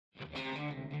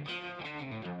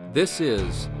This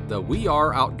is the We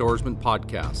Are Outdoorsmen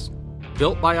podcast,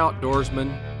 built by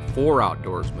outdoorsmen for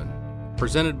outdoorsmen,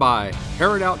 presented by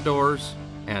Herod Outdoors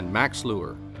and Max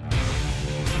Lure.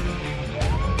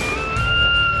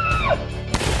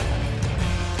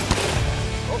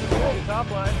 Oh, top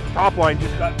line. Top line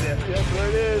just got this. That's where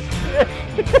it is. Yeah,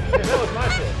 that was my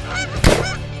fish.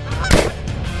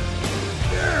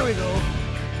 There we go.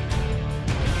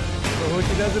 So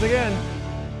Hoochie does it again.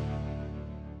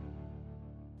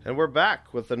 And we're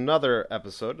back with another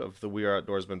episode of the We Are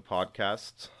Outdoorsmen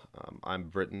podcast. I'm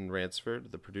Britton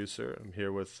Ransford, the producer. I'm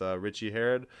here with Richie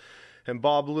Herod and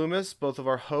Bob Loomis, both of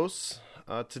our hosts.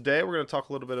 Today we're going to talk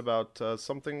a little bit about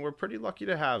something we're pretty lucky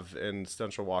to have in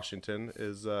Central Washington,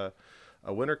 is a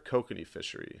winter kokanee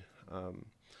fishery.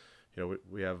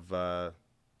 We have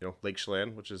Lake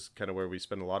Chelan, which is kind of where we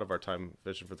spend a lot of our time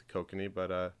fishing for the kokanee,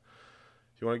 but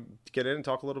you want to get in and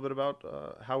talk a little bit about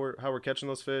how we're catching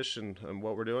those fish and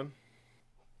what we're doing?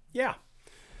 Yeah.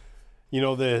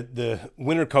 The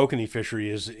winter kokanee fishery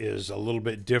is a little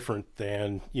bit different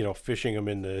than, fishing them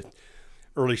in the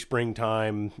early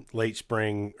springtime, late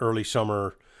spring, early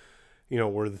summer,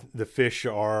 where the fish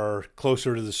are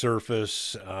closer to the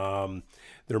surface.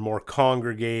 They're more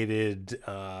congregated.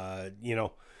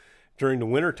 During the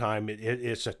wintertime,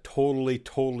 it's a totally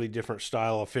different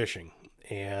style of fishing.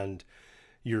 And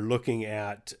you're looking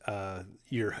at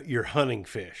you're hunting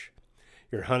fish.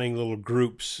 You're hunting little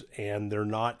groups, and they're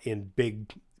not in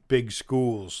big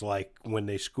schools like when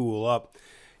they school up.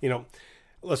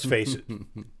 Let's face it,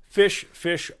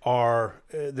 fish are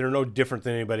they're no different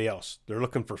than anybody else. They're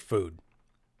looking for food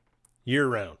year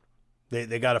round.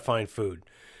 They got to find food.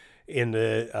 In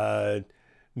the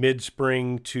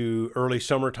mid-spring to early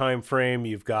summer time frame,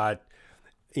 you've got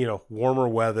warmer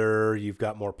weather, you've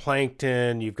got more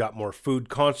plankton, you've got more food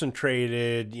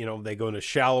concentrated, they go into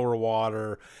shallower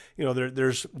water.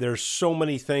 There's so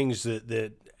many things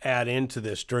that add into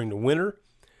this. During the winter,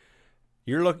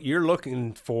 you're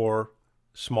looking for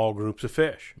small groups of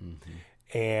fish.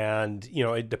 Mm-hmm. And,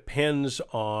 it depends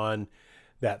on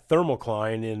that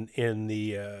thermocline in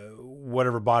the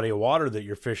whatever body of water that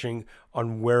you're fishing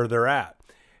on where they're at.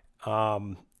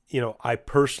 I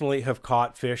personally have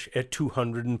caught fish at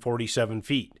 247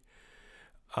 feet.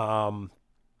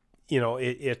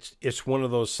 It's one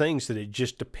of those things that it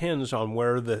just depends on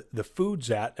where the food's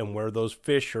at and where those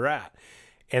fish are at.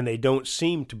 And they don't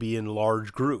seem to be in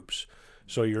large groups.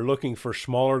 So you're looking for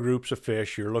smaller groups of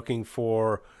fish. You're looking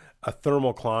for a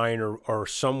thermocline or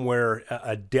somewhere,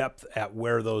 a depth at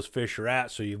where those fish are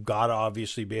at. So you've got to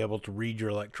obviously be able to read your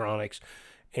electronics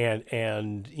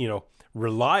and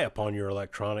rely upon your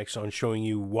electronics on showing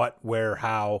you what, where,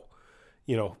 how,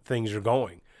 things are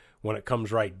going. When it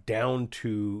comes right down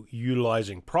to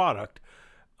utilizing product,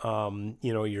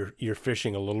 you're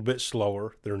fishing a little bit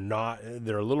slower. They're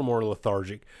a little more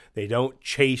lethargic. They don't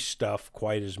chase stuff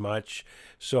quite as much.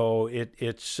 So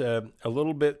it's a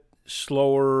little bit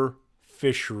slower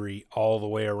fishery all the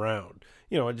way around.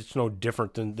 It's no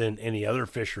different than any other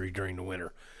fishery during the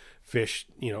winter. Fish,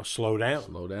 slow down.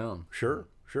 Slow down. Sure.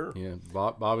 Yeah,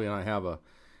 Bobby and I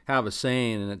have a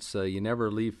saying, and it's you never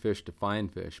leave fish to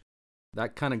find fish.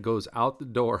 That kind of goes out the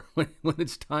door when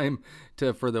it's time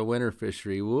for the winter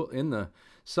fishery. In the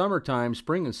summertime,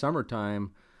 spring and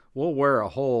summertime, we'll wear a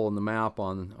hole in the map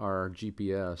on our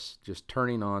GPS, just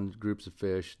turning on groups of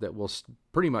fish that will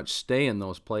pretty much stay in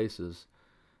those places,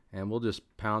 and we'll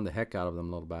just pound the heck out of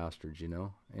them little bastards,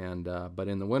 And but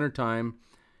in the wintertime,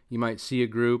 you might see a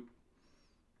group,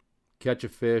 catch a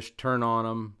fish, turn on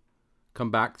them,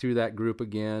 come back through that group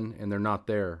again, and they're not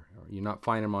there. You're not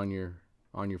finding them on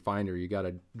your finder. You got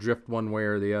to drift one way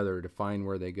or the other to find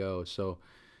where they go. So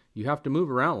you have to move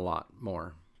around a lot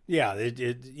more. Yeah,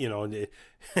 the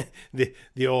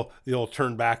old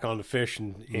turn back on the fish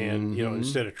and Mm-hmm.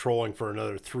 Instead of trolling for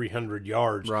another 300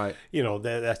 yards, right?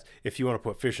 That's if you want to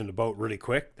put fish in the boat really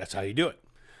quick, that's how you do it.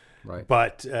 Right.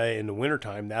 But in the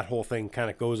wintertime, that whole thing kind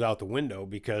of goes out the window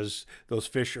because those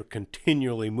fish are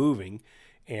continually moving,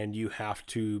 and you have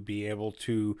to be able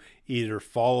to either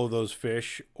follow those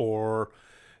fish or,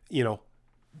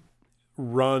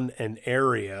 run an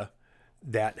area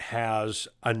that has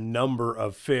a number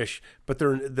of fish, but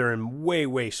they're in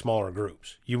way smaller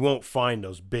groups. You won't find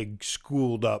those big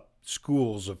schooled up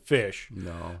schools of fish,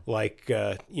 no, like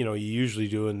you usually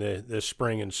do in the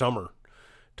spring and summer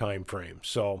time frame.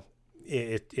 So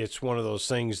it's one of those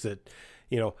things that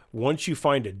once you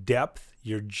find a depth,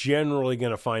 you're generally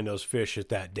going to find those fish at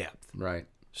that depth. Right.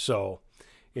 So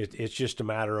it's just a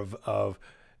matter of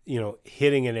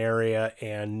hitting an area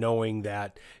and knowing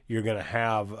that you're going to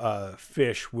have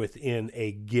fish within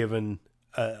a given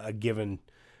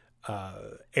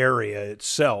area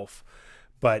itself,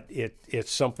 but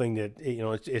it's something that,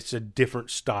 it's a different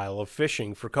style of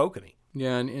fishing for kokanee.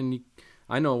 Yeah, and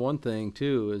I know one thing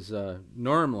too is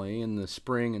normally in the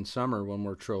spring and summer when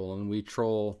we're trolling, we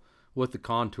troll with the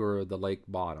contour of the lake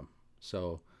bottom.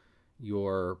 So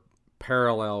you're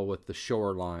parallel with the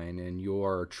shoreline and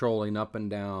you're trolling up and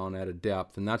down at a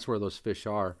depth, and that's where those fish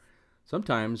are.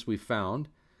 Sometimes we found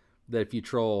that if you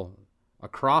troll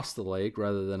across the lake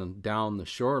rather than down the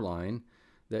shoreline,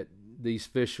 that these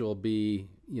fish will be,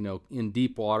 in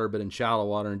deep water, but in shallow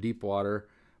water and deep water,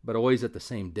 but always at the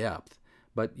same depth.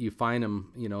 But you find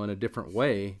them, in a different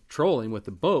way, trolling with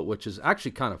the boat, which is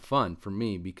actually kind of fun for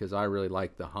me because I really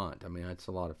like the hunt. I mean, it's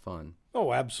a lot of fun.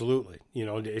 Oh, absolutely.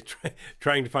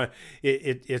 Trying to find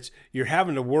it's you're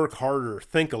having to work harder,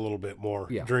 think a little bit more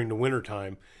during the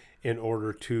wintertime in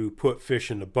order to put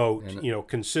fish in the boat,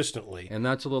 consistently. And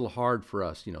that's a little hard for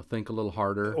us, think a little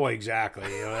harder. Oh, exactly.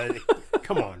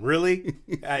 Come on, really?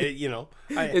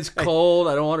 It's cold.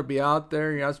 I don't want to be out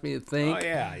there. You ask me to think. Oh,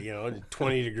 yeah.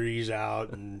 20 degrees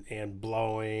out and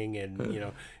blowing and,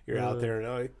 you're out there.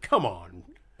 And, come on.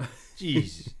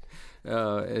 Jeez.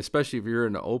 Especially if you're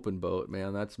in an open boat,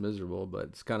 man, that's miserable. But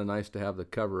it's kind of nice to have the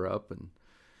cover up and,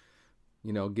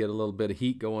 get a little bit of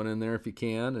heat going in there if you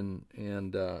can,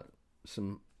 and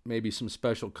maybe some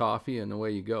special coffee, and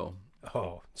away you go.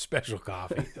 Oh, special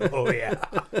coffee. Oh, yeah.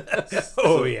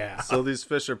 Oh, yeah. So these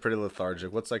fish are pretty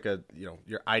lethargic. What's like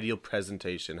your ideal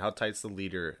presentation? How tight's the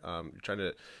leader? You're trying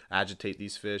to agitate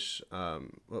these fish.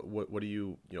 What are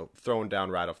you, throwing down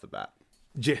right off the bat?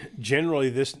 Generally,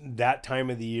 that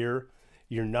time of the year,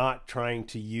 you're not trying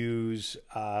to use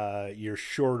your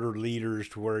shorter leaders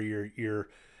to where you're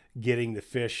getting the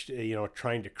fish,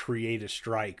 trying to create a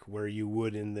strike where you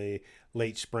would in the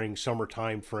late spring, summer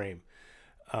time frame.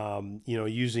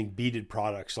 Using beaded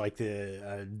products like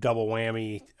the double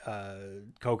whammy,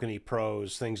 Kokanee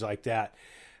Pros, things like that.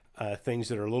 Things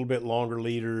that are a little bit longer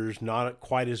leaders, not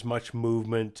quite as much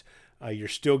movement. You're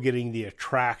still getting the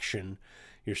attraction.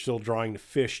 You're still drawing the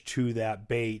fish to that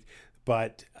bait,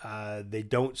 but they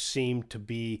don't seem to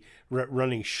be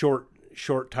running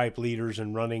short type leaders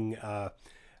and running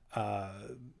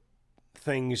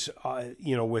things,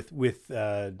 with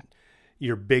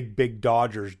your big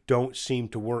Dodgers don't seem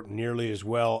to work nearly as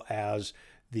well as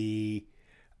the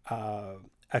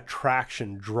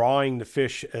attraction, drawing the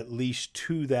fish at least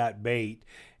to that bait.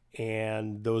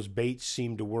 And those baits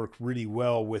seem to work really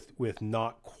well with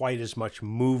not quite as much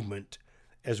movement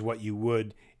as what you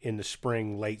would in the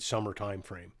spring, late summer time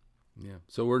frame. Yeah.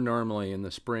 So we're normally in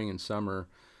the spring and summer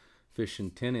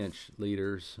fishing 10-inch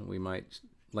leaders. We might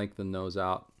lengthen those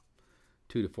out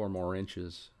 2 to 4 more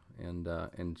inches and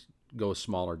go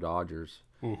smaller Dodgers.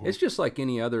 Mm-hmm. It's just like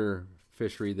any other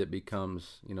fishery that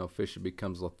becomes, fish that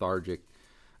becomes lethargic.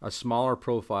 A smaller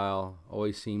profile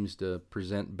always seems to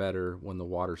present better when the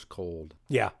water's cold.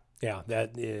 Yeah.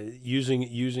 That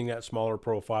using that smaller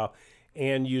profile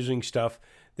and using stuff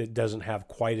that doesn't have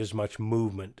quite as much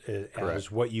movement as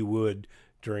what you would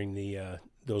during the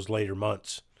those later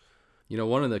months.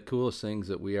 One of the coolest things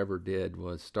that we ever did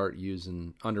was start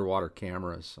using underwater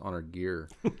cameras on our gear.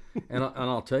 and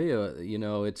I'll tell you,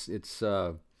 it's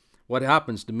what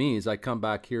happens to me is I come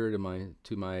back here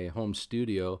to my home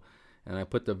studio and I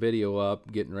put the video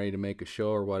up, getting ready to make a show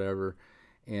or whatever.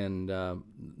 And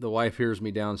the wife hears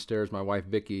me downstairs, my wife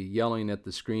Vicky, yelling at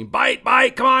the screen, "Bite,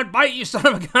 come on, bite, you son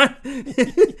of a gun."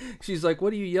 She's like,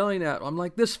 "What are you yelling at?" I'm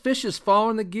like, "This fish is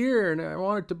following the gear and I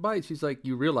want it to bite." She's like,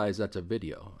 "You realize that's a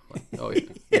video?" I'm like,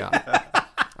 "Oh, yeah.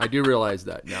 I do realize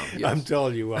that now." Yes. I'm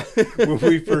telling you what, when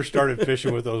we first started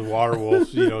fishing with those water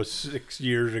wolves, 6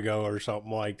 years ago or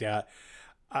something like that,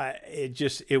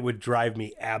 it would drive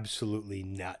me absolutely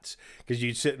nuts because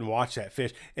you'd sit and watch that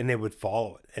fish and they would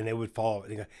follow it and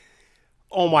you go,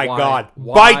 "Oh my God,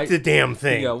 bite the damn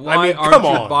thing." Yeah, why aren't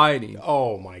you biting?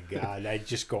 Oh my God, I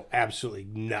just go absolutely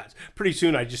nuts. Pretty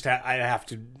soon I have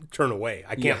to turn away.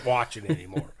 I can't watch it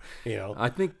anymore. I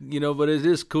think, but it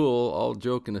is cool, all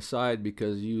joking aside,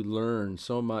 because you learn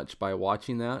so much by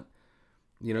watching that.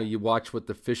 You watch what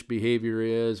the fish behavior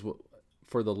is,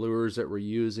 for the lures that we're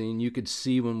using. You could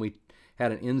see when we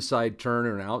had an inside turn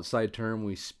or an outside turn,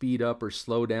 we speed up or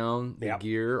slow down the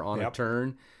gear on a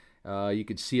turn. You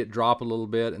could see it drop a little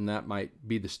bit, and that might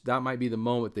be the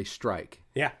moment they strike.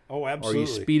 Yeah. Oh, absolutely. Or you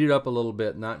speed it up a little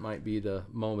bit, and that might be the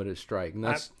moment of strike. And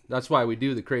that's why we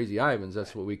do the Crazy Ivans.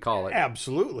 That's what we call it.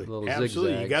 Absolutely.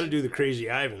 Absolutely. You got to do the Crazy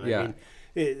Ivan. Yeah. I mean,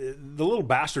 the little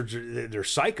bastards, they're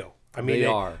psycho. I mean, they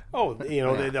are. Oh,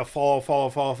 they'll fall,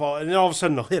 and then all of a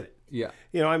sudden they'll hit it. Yeah.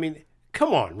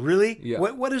 come on, really? Yeah.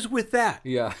 What is with that?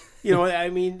 Yeah. You know, I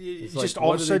mean, it's like, just all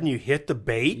what of a do sudden they- you hit the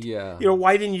bait. Yeah. You know,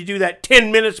 why didn't you do that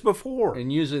 10 minutes before?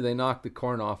 And usually they knock the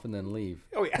corn off and then leave.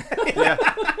 Oh, yeah.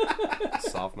 Yeah.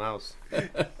 Soft mouse.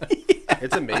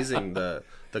 It's amazing the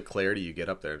clarity you get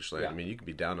up there in Chelan. Yeah. I mean, you can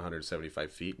be down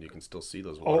 175 feet and you can still see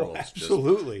those water Oh, holes.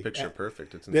 absolutely. Just picture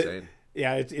perfect. It's That- insane.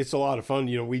 Yeah, it's a lot of fun.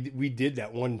 You know, we did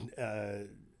that one.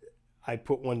 I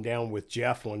put one down with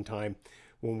Jeff one time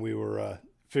when we were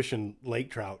fishing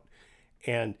lake trout,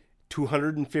 and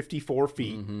 254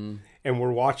 feet, and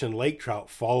we're watching lake trout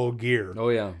follow gear. Oh,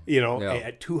 yeah. You know, Yeah.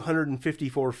 at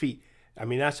 254 feet. I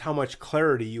mean, that's how much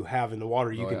clarity you have in the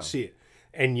water. You Oh, can yeah. see it.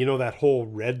 And you know that whole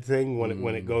red thing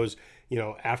when it goes, you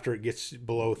know, after it gets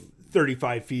below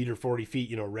 35 feet or 40 feet,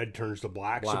 you know, red turns to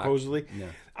black. Black. Supposedly. Yeah.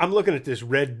 I'm looking at this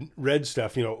red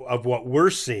stuff, you know, of what we're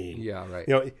seeing. Yeah, right.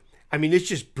 You know, I mean, it's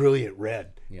just brilliant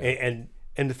red. Yeah.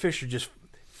 And the fish are just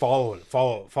following.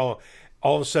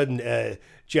 All of a sudden,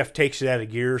 Jeff takes it out of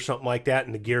gear or something like that,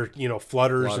 and the gear, you know,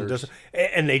 flutters. And does,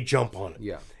 and they jump on it.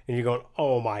 Yeah. And you're going,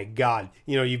 oh my God!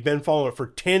 You know, you've been following it for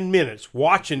 10 minutes,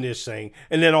 watching this thing,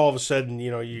 and then all of a sudden, you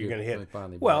know, you're going to hit. they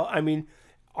finally Well, I mean,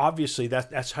 obviously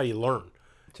that's how you learn.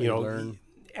 how you learn.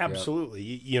 Absolutely.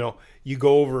 You know, you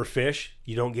go over a fish,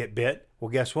 you don't get bit. Well,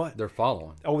 guess what? They're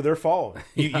following. Oh, they're following.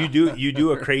 You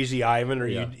do a crazy Ivan, or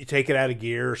Yeah. you take it out of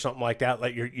gear or something like that.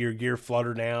 Let your gear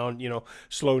flutter down. You know,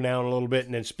 slow down a little bit,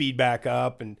 and then speed back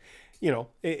up, and you know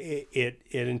it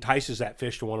entices that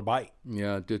fish to want to bite.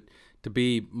 Yeah, to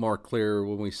be more clear,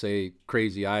 when we say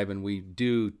crazy Ivan, we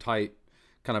do tight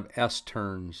kind of S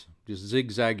turns. Just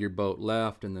zigzag your boat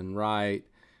left and then right.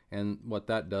 And what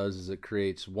that does is it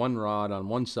creates one rod on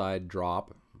one side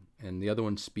drop and the other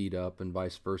one speed up, and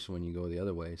vice versa when you go the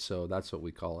other way. So that's what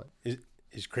we call it.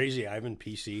 Is Crazy Ivan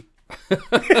PC?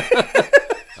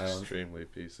 Extremely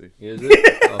PC. Is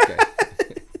it? Okay.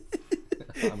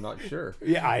 I'm not sure.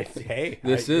 Yeah,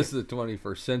 This is the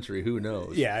 21st century. Who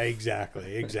knows? Yeah,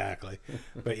 exactly.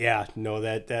 But yeah, no,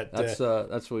 That's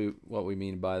what we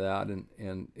mean by that,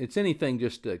 and it's anything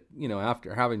just to, you know,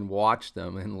 after having watched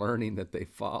them and learning that they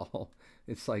fall,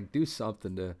 it's like do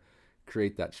something to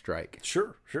create that strike.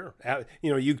 Sure.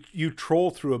 You know, you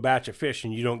troll through a batch of fish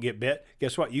and you don't get bit.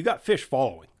 Guess what? You got fish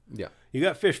following. Yeah, You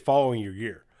got fish following your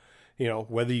gear. You know,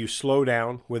 whether you slow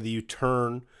down, whether you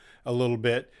turn a little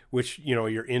bit, which, you know,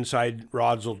 your inside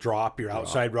rods will drop, your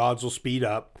outside rods will speed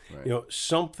up. Right. You know,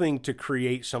 something to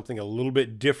create something a little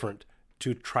bit different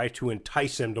to try to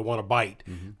entice them to want to bite.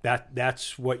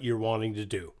 That's what you're wanting to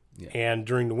do. Yeah. And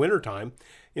during the wintertime,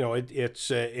 you know,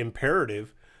 it's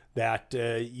imperative that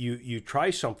you try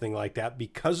something like that,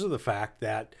 because of the fact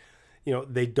that, you know,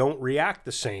 they don't react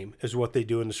the same as what they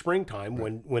do in the springtime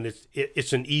when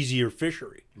it's an easier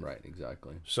fishery. right,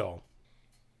 exactly. So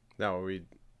Now,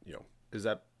 is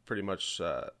that pretty much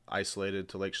isolated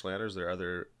to Lake Chelan, or is there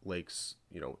other lakes,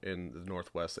 you know, in the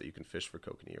Northwest that you can fish for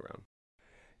kokanee around?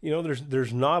 you know,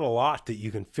 there's not a lot that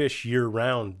you can fish year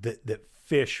round that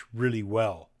fish really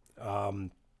well.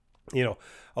 You know,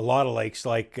 a lot of lakes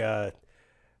like,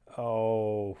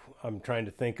 I'm trying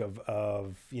to think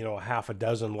of, you know, half a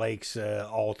dozen lakes,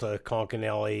 Alta,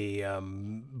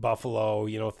 Concanelli, Buffalo,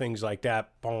 you know, things like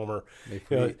that, Palmer.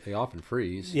 They often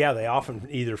freeze. Yeah, they often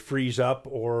either freeze up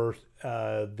or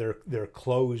they're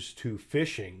closed to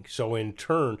fishing. So in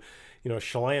turn, you know,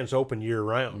 Chelan's open year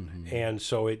round, and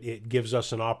so it gives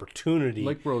us an opportunity.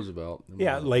 Lake Roosevelt.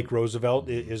 Yeah, Lake Roosevelt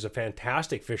is a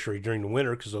fantastic fishery during the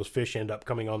winter because those fish end up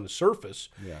coming on the surface.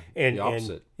 Yeah, and the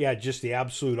opposite. And, yeah, just the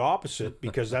absolute opposite,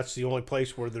 because that's the only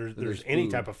place where there's any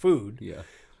food. type of food. Yeah,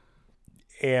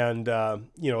 And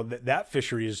you know, that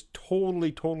fishery is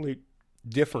totally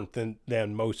different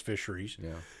than most fisheries.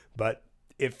 yeah. But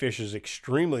it fishes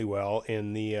extremely well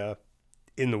in the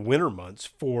winter months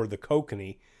for the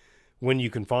kokanee when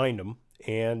you can find them.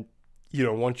 And you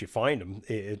know, once you find them,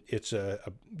 it's a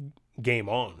game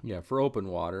on. Yeah, for open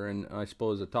water. And I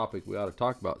suppose a topic we ought to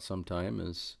talk about sometime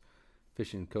is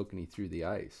fishing kokanee through the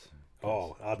ice.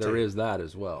 Oh, There is that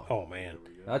as well. Oh man,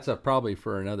 That's probably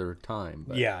for another time.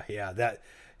 But, yeah.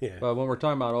 But when we're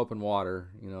talking about open water,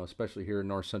 you know, especially here in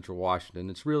north central Washington,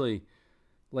 it's really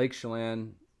Lake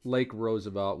Chelan, Lake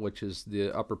Roosevelt, which is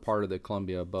the upper part of the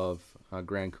Columbia above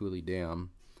Grand Coulee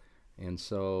Dam. And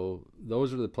so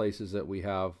those are the places that we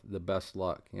have the best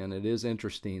luck. And it is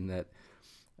interesting that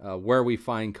where we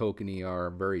find kokanee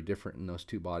are very different in those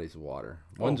two bodies of water.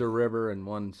 One's a river and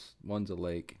one's a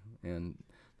lake. And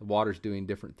the water's doing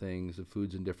different things. The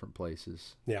food's in different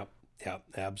places. Yeah,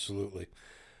 absolutely.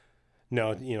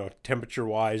 No, you know,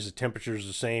 temperature-wise, the temperature's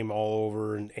the same all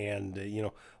over, and you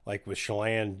know, like with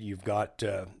Chelan, you've got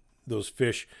those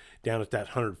fish down at that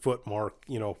 100-foot mark,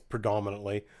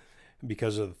 predominantly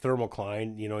because of the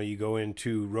thermocline. You go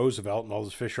into Roosevelt and all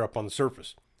those fish are up on the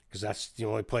surface because that's the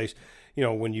only place,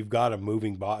 when you've got a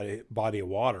moving body of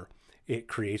water, it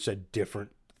creates a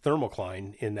different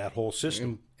thermocline in that whole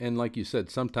system. And like you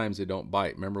said, sometimes they don't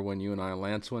bite. Remember when you and I,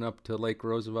 Lance, went up to Lake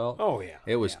Roosevelt? Oh, yeah.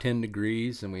 It was 10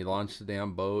 degrees, and we launched the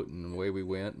damn boat, and away we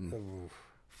went, and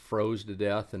froze to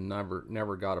death, and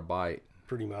never got a bite.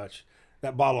 Pretty much.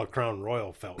 That bottle of Crown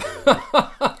Royal felt good.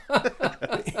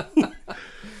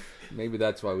 Maybe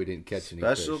that's why we didn't catch any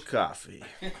Special fish. coffee.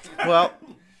 Well,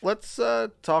 let's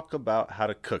talk about how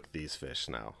to cook these fish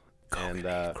now.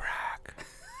 Crack.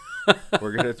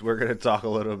 we're gonna talk a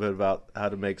little bit about how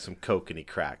to make some kokanee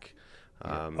crack.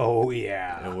 Oh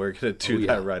yeah, and we're gonna do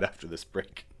that right after this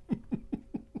break.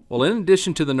 Well, in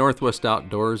addition to the Northwest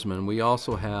Outdoorsman, we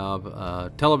also have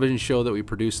a television show that we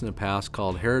produced in the past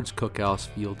called Harrod's Cookhouse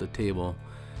Field to Table,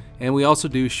 and we also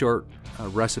do short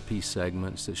recipe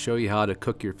segments that show you how to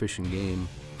cook your fish and game.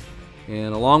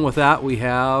 And along with that, we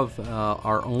have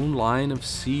our own line of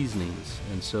seasonings.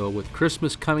 And so with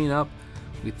Christmas coming up,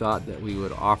 we thought that we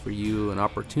would offer you an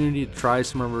opportunity to try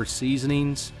some of our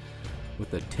seasonings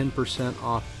with a 10%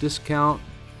 off discount.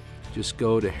 Just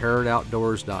go to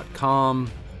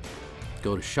HarrodOutdoors.com,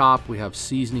 go to shop. We have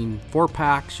seasoning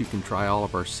 4-packs. You can try all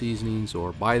of our seasonings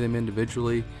or buy them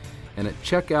individually. And at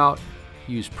checkout,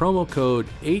 use promo code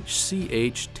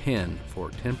HCH10 for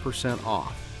 10%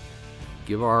 off.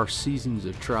 Give our seasonings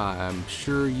a try. I'm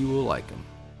sure you will like them.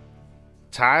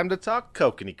 Time to talk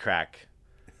kokanee crack.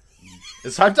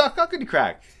 It's time to talk kokanee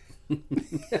crack.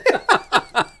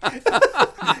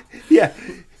 Yeah.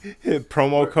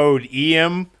 Promo code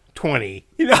EM20.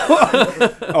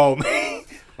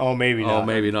 Oh, maybe not. Oh,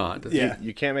 maybe not. Yeah.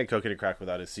 You can't make kokanee crack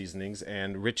without his seasonings,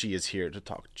 and Richie is here to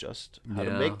talk just how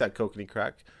to make that kokanee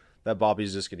crack. That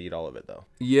Bobby's just going to eat all of it, though.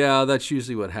 Yeah, that's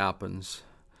usually what happens.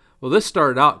 Well, this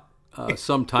started out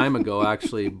some time ago,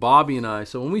 actually. Bobby and I,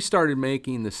 so when we started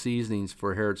making the seasonings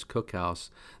for Harrod's Cookhouse,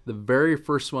 the very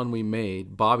first one we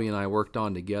made, Bobby and I worked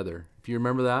on together. If you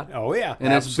remember that? Oh, yeah.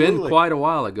 And absolutely. It's been quite a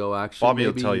while ago, actually. Bobby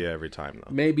will tell you every time,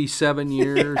 though. Maybe 7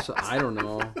 years, I don't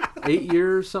know, 8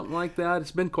 years, something like that.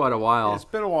 It's been quite a while. It's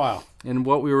been a while. And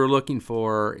what we were looking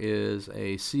for is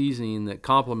a seasoning that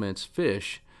complements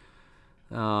fish.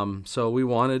 So we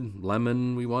wanted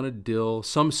lemon, we wanted dill,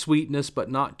 some sweetness, but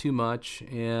not too much.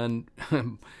 And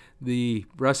the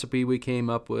recipe we came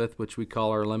up with, which we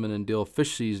call our lemon and dill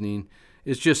fish seasoning,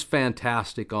 is just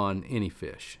fantastic on any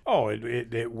fish. Oh,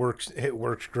 it works. It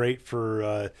works great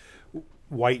for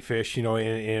whitefish,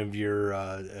 and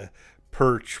your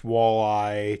perch,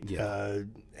 walleye,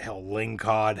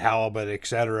 lingcod, halibut,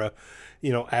 etc.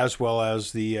 As well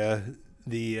as the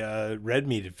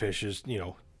red-meated fishes,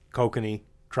 kokanee,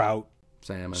 trout,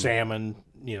 salmon,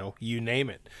 you name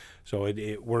it. So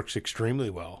it works extremely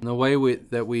well. And the way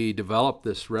that we developed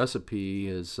this recipe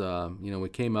is, we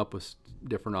came up with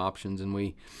different options, and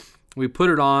we put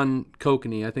it on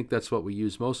kokanee. I think that's what we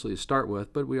use mostly to start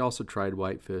with, but we also tried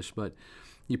whitefish. But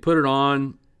you put it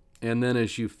on, and then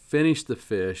as you finish the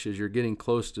fish, as you're getting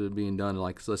close to being done,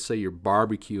 like let's say you're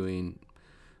barbecuing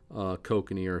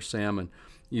kokanee or salmon,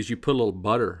 is you put a little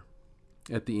butter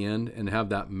at the end and have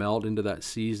that melt into that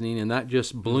seasoning, and that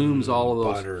just blooms all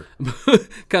of those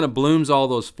kind of blooms all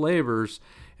those flavors.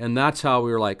 And that's how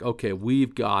we were like, okay,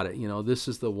 we've got it, this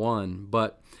is the one.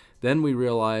 But then we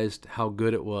realized how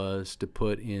good it was to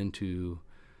put into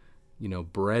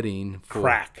breading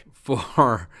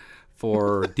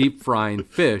for deep frying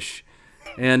fish.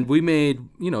 And we made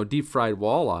deep fried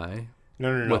walleye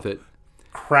with it.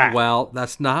 Crack. Well,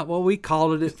 that's not what we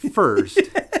called it at first.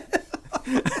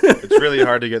 It's really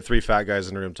hard to get 3 fat guys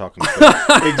in a room talking food.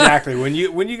 Exactly. When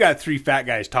you got 3 fat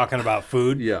guys talking about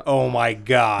food, oh my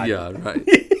God. Yeah, right.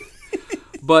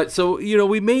 But so,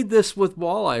 we made this with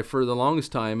walleye for the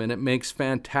longest time, and it makes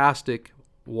fantastic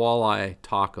walleye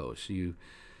tacos. You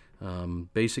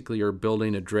basically are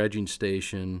building a dredging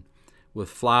station with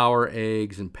flour,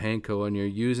 eggs, and panko, and you're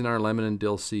using our lemon and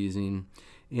dill seasoning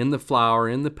in the flour,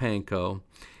 in the panko,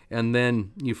 and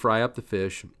then you fry up the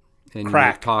fish and you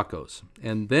make tacos.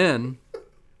 And then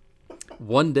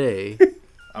one day...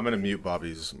 I'm going to mute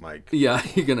Bobby's mic. Yeah,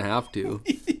 you're going to have to.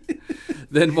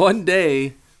 Then one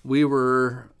day... we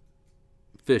were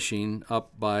fishing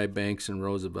up by Banks and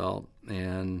Roosevelt,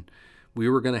 and we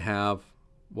were going to have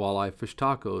walleye fish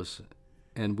tacos,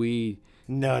 and we...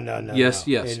 No. Yes.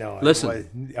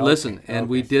 Listen. And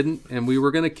we didn't, and we were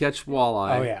going to catch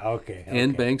walleye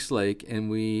in Banks Lake,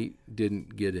 and we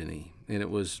didn't get any. and it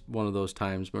was one of those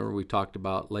times. Remember we talked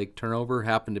about lake turnover,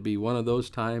 happened to be one of those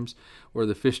times where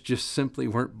the fish just simply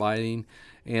weren't biting.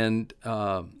 And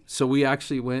so we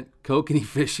actually went kokanee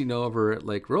fishing over at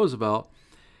Lake Roosevelt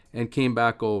and came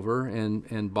back over,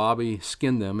 and Bobby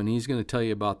skinned them, and he's going to tell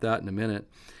you about that in a minute.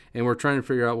 And we're trying to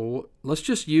figure out, well, let's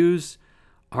just use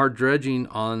our dredging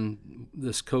on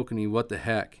this kokanee, what the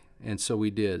heck? And so we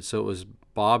did. So it was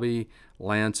Bobby,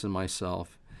 Lance, and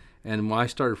myself. And when I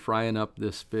started frying up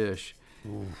this fish,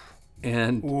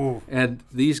 and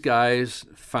these guys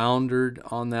foundered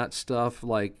on that stuff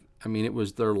like, I mean, it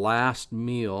was their last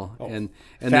meal. And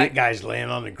fat guys laying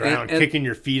on the ground, kicking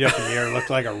your feet up in the air,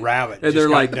 looked like a rabbit. And they're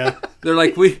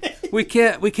like, we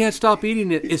can't stop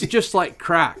eating it. It's just like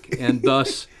crack. And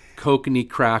thus, kokanee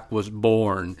crack was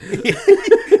born.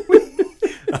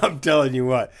 I'm telling you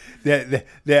what, that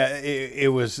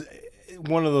it was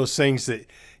one of those things that,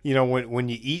 you know, when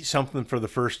you eat something for the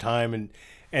first time,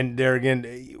 and there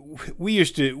again, we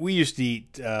used to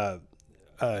eat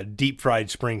deep fried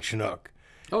spring Chinook.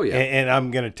 Oh yeah, and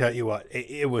I'm going to tell you what,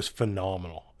 it was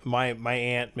phenomenal. My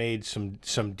aunt made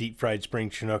some deep fried spring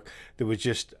Chinook that was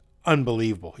just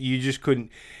unbelievable. You just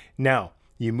couldn't. Now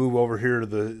you move over here to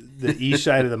the east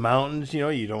side of the mountains, you know,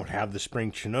 you don't have the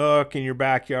spring Chinook in your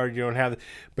backyard. You don't have,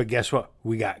 but guess what?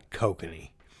 We got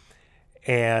kokanee,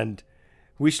 and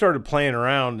we started playing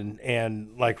around,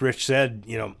 and like Rich said,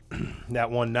 you know,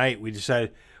 that one night we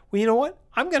decided, well, you know what?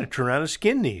 I'm going to turn around and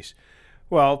skin these.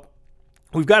 Well,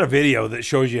 we've got a video that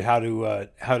shows you how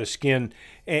to skin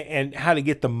and how to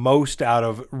get the most out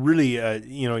of really,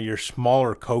 you know, your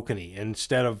smaller kokanee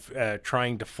instead of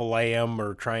trying to fillet them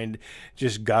or trying to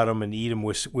just gut them and eat them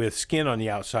with skin on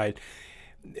the outside.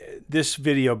 This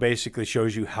video basically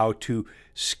shows you how to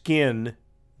skin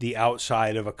the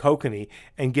outside of a kokanee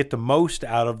and get the most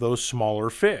out of those smaller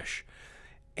fish.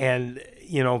 And,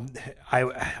 you know,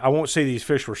 I won't say these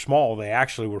fish were small. They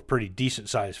actually were pretty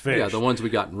decent-sized fish. Yeah, the ones we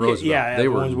got in Roosevelt. Yeah, they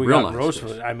the were ones we real got in nice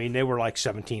Roosevelt. fish. I mean, they were like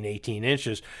 17, 18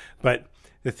 inches. But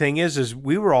the thing is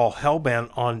we were all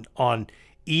hell-bent on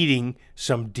eating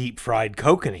some deep-fried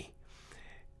kokanee.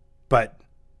 But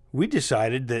we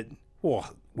decided that,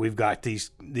 well, we've got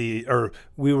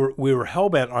we were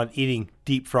hell-bent on eating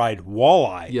deep-fried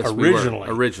walleye originally. We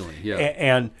were. Originally, yeah.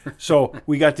 And so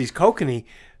we got these kokanee.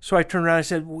 So I turned around and I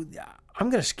said, well, I'm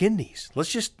going to skin these.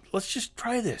 Let's just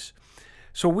try this.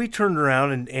 So we turned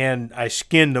around and I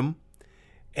skinned them,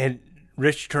 and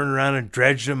Rich turned around and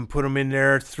dredged them, put them in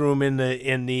there, threw them in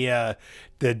the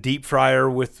deep fryer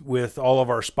with all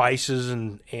of our spices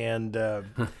and the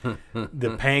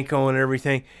panko and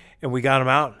everything, and we got them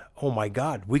out. Oh my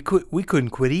God, we couldn't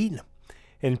quit eating them.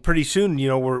 And pretty soon, you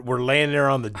know, we're laying there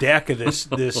on the deck of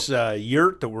this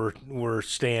yurt that we're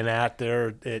staying at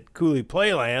there at Cooley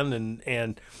Playland,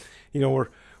 and you know,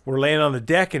 we're laying on the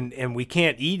deck and we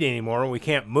can't eat anymore, and we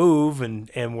can't move, and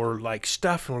we're like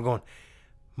stuffed, and we're going,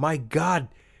 my God,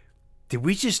 did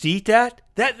we just eat that?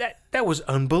 That was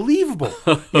unbelievable.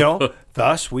 You know,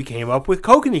 thus we came up with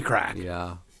kokanee crack.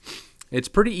 Yeah. It's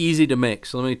pretty easy to make,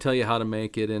 so let me tell you how to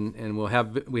make it, and we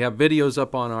have videos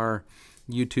up on our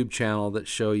YouTube channel that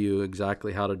show you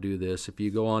exactly how to do this. If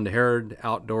you go on to Herod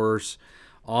Outdoors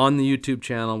on the YouTube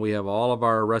channel, we have all of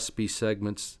our recipe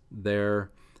segments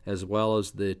there, as well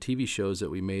as the TV shows that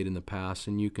we made in the past,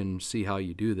 and you can see how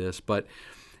you do this. But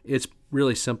it's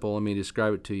really simple. Let me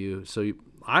describe it to you. So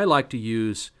I like to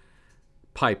use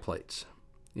pie plates.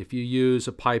 If you use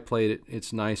a pie plate,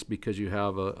 it's nice because you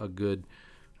have a good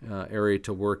area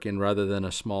to work in rather than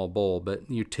a small bowl. But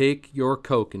you take your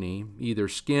kokanee, either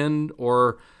skinned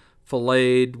or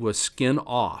filleted with skin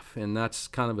off, and that's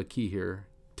kind of a key here.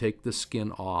 Take the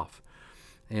skin off,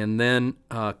 and then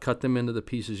cut them into the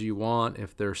pieces you want.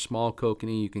 If they're small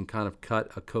kokanee, you can kind of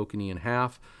cut a kokanee in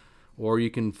half, or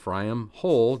you can fry them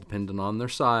whole, depending on their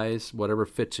size, whatever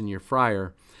fits in your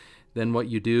fryer. Then what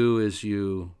you do is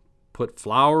you put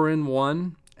flour in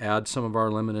one, add some of our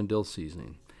lemon and dill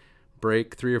seasoning.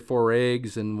 Break 3 or 4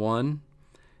 eggs in one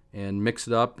and mix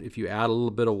it up. If you add a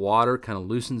little bit of water, kind of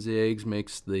loosens the eggs,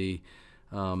 makes the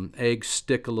eggs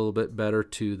stick a little bit better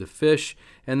to the fish.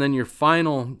 And then your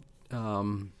final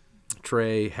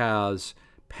tray has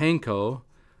panko,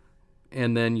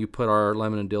 and then you put our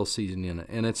lemon and dill seasoning in it.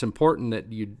 And it's important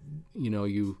that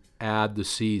you add the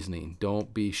seasoning.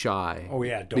 Don't be shy. Oh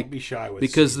yeah, don't be shy with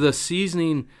because the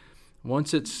seasoning,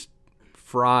 once it's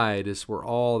fried, is where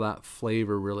all that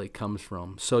flavor really comes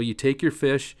from. So you take your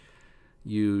fish,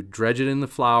 you dredge it in the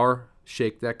flour,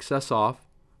 shake the excess off,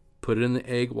 put it in the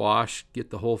egg wash, get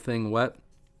the whole thing wet,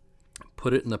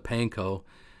 put it in the panko,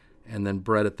 and then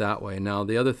bread it that way. Now,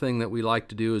 the other thing that we like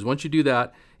to do is once you do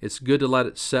that, it's good to let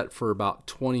it set for about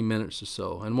 20 minutes or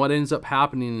so. And what ends up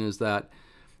happening is that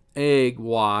egg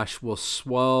wash will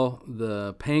swell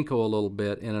the panko a little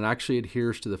bit, and it actually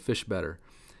adheres to the fish better.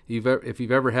 If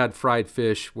you've ever had fried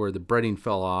fish where the breading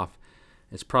fell off,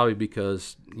 it's probably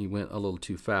because you went a little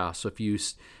too fast. So if you,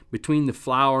 between the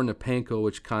flour and the panko,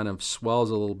 which kind of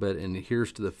swells a little bit and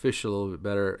adheres to the fish a little bit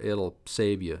better, it'll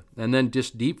save you. And then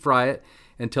just deep fry it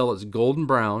until it's golden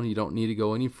brown. You don't need to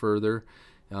go any further.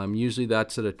 Usually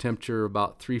that's at a temperature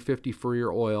about 350 for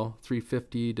your oil.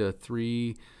 350 to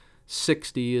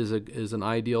 360 is an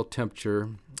ideal temperature.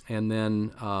 And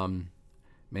then,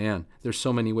 man, there's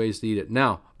so many ways to eat it.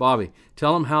 Now, Bobby,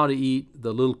 tell them how to eat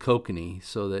the little kokanee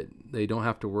so that they don't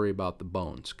have to worry about the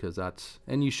bones, because that's,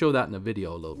 and you show that in the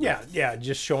video a little bit. Yeah,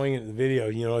 just showing it in the video.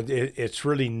 You know, it's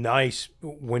really nice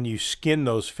when you skin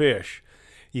those fish.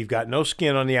 You've got no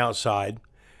skin on the outside.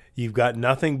 You've got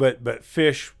nothing but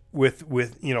fish with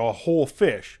you know, a whole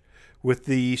fish with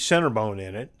the center bone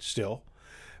in it still.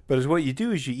 But as what you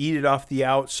do is you eat it off the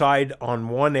outside on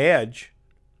one edge.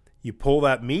 You pull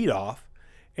that meat off,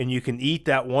 and you can eat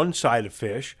that one side of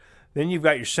fish. Then you've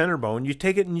got your center bone. You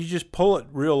take it and you just pull it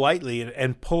real lightly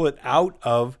and pull it out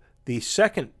of the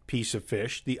second piece of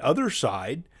fish, the other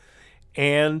side,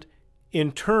 and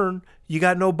in turn, you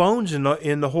got no bones in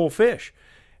the whole fish.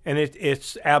 And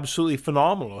it's absolutely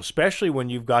phenomenal, especially when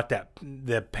you've got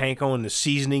the panko and the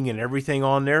seasoning and everything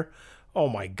on there. Oh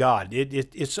my God,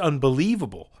 it's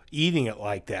unbelievable eating it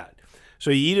like that. So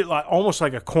you eat it almost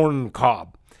like a corn on the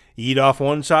cob. You eat off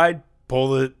one side,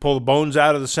 pull the bones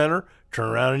out of the center, turn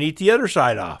around and eat the other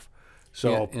side off.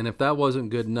 So, yeah, and if that wasn't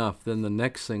good enough, then the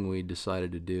next thing we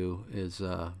decided to do is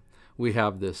we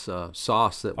have this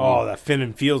sauce that that Finn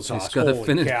and Field sauce. It's got the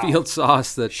Finn and Field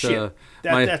sauce that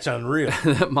that's unreal.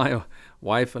 That my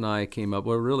wife and I came up.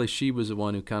 Well, really, she was the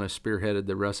one who kind of spearheaded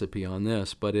the recipe on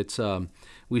this. But it's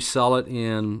we sell it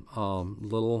in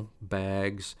little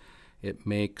bags. It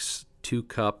makes 2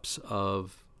 cups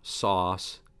of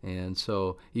sauce. And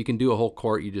so you can do a whole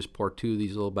quart. You just pour 2 of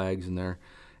these little bags in there.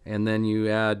 And then you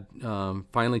add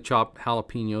finely chopped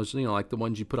jalapenos, you know, like the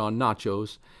ones you put on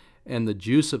nachos, and the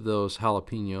juice of those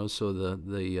jalapenos, so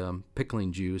the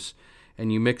pickling juice,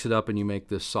 and you mix it up and you make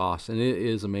this sauce, and it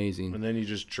is amazing. And then you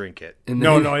just drink it.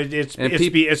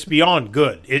 It's beyond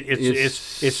good.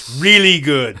 It's really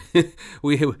good.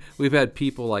 We've had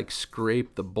people like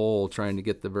scrape the bowl trying to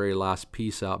get the very last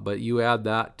piece out, but you add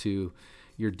that to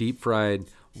your deep fried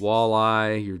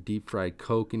walleye, your deep fried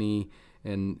kokanee,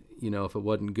 and you know, if it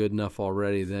wasn't good enough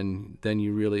already, then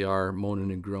you really are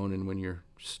moaning and groaning when your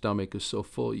stomach is so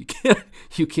full you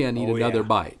can't eat another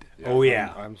bite.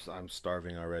 Yeah, I'm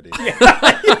starving already.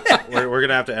 We're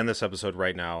gonna have to end this episode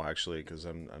right now, actually, because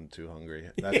I'm too hungry.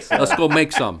 Let's go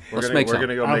make some. We're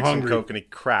gonna go make some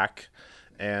kokanee crack.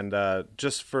 And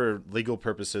just for legal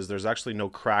purposes, there's actually no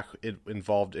crack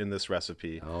involved in this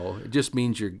recipe. Oh, it just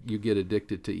means you get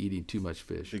addicted to eating too much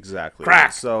fish. Exactly.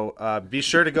 Crack! So be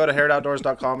sure to go to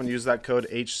HeraldOutdoors.com and use that code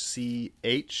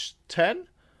HCH10,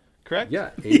 correct? Yeah,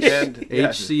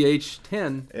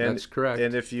 HCH10, that's correct.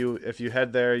 And if you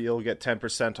head there, you'll get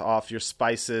 10% off your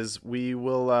spices. We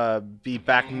will be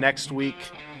back next week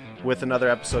with another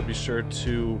episode. Be sure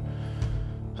to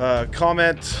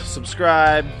comment,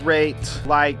 subscribe, rate,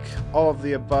 like, all of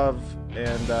the above,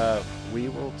 and we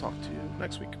will talk to you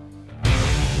next week.